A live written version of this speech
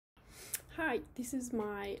Hi, this is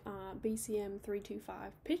my BCM325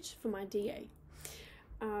 pitch for my DA.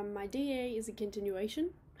 My DA is a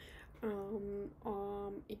continuation.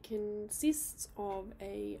 It consists of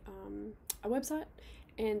a website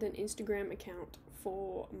and an Instagram account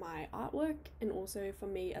for my artwork and also for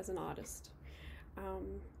me as an artist.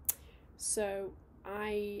 So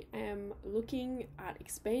I am looking at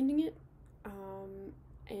expanding it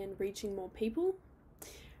and reaching more people.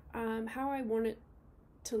 How I want it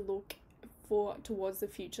to look towards the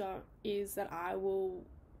future is that I will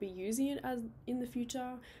be using it as in the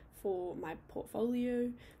future for my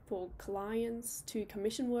portfolio, for clients to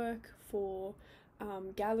commission work, for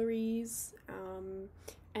galleries,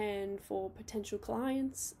 and for potential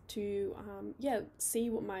clients to see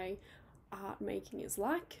what my art making is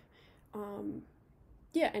like.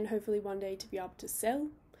 And hopefully one day to be able to sell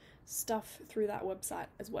stuff through that website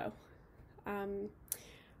as well. I'm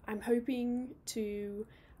hoping to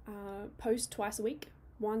post twice a week,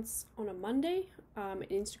 once on a Monday, an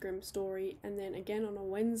Instagram story, and then again on a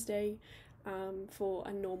Wednesday for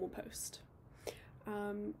a normal post.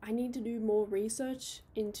 I need to do more research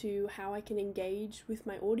into how I can engage with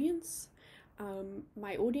my audience.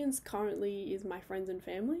 My audience currently is my friends and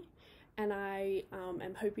family, and I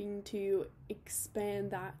am hoping to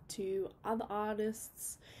expand that to other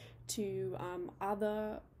artists, to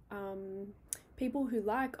other people who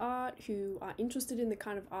like art, who are interested in the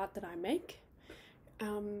kind of art that I make.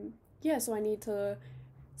 So I need to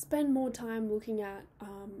spend more time looking at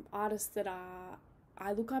artists that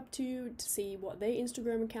I look up to see what their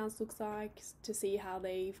Instagram accounts looks like, to see how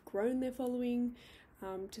they've grown their following,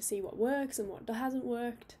 to see what works and what hasn't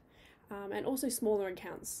worked, and also smaller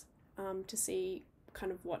accounts to see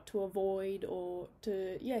kind of what to avoid or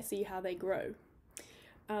to see how they grow.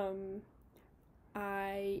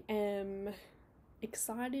 I am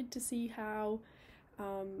excited to see how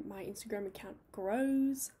my Instagram account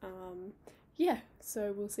grows.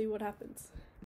 So we'll see what happens.